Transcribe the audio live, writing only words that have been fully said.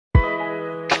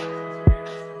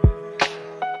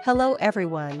Hello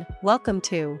everyone, welcome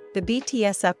to the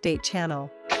BTS Update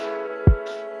channel.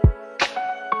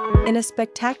 In a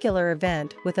spectacular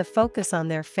event with a focus on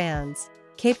their fans,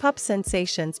 K-pop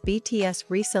sensations BTS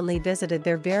recently visited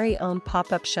their very own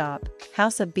pop-up shop,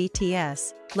 House of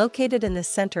BTS, located in the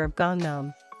center of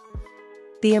Gangnam.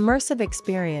 The immersive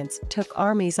experience took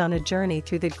ARMYs on a journey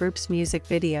through the group's music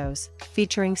videos,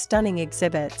 featuring stunning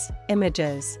exhibits,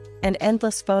 images, and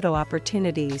endless photo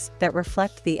opportunities that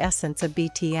reflect the essence of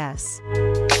BTS.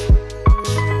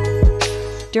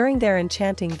 During their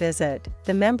enchanting visit,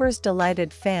 the members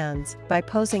delighted fans by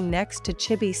posing next to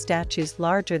chibi statues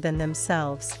larger than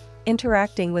themselves,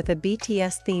 interacting with a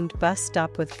BTS-themed bus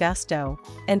stop with gusto,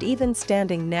 and even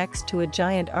standing next to a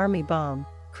giant ARMY bomb,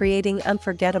 creating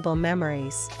unforgettable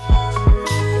memories.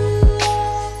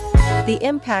 The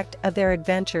impact of their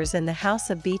adventures in the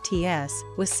House of BTS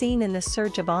was seen in the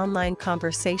surge of online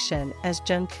conversation as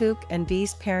Jungkook and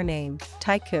V's pair name,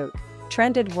 teakook,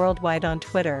 trended worldwide on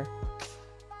Twitter.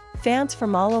 Fans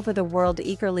from all over the world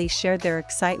eagerly shared their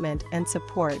excitement and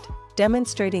support,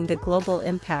 demonstrating the global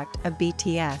impact of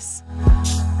BTS.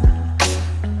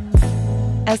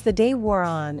 As the day wore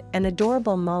on, an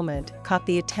adorable moment caught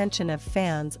the attention of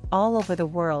fans all over the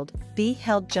world. V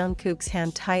held Jungkook's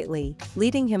hand tightly,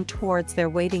 leading him towards their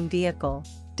waiting vehicle,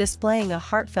 displaying a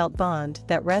heartfelt bond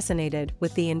that resonated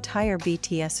with the entire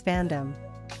BTS fandom.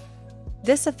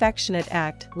 This affectionate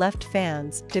act left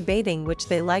fans debating which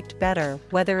they liked better,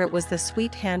 whether it was the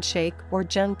sweet handshake or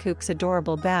Jungkook's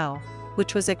adorable bow,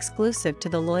 which was exclusive to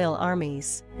the loyal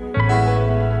ARMYs.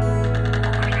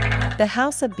 The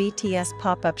House of BTS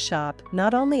pop-up shop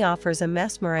not only offers a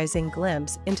mesmerizing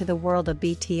glimpse into the world of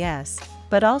BTS,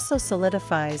 but also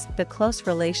solidifies the close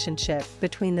relationship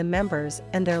between the members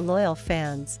and their loyal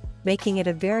fans, making it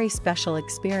a very special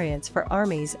experience for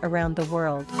ARMYs around the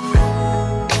world.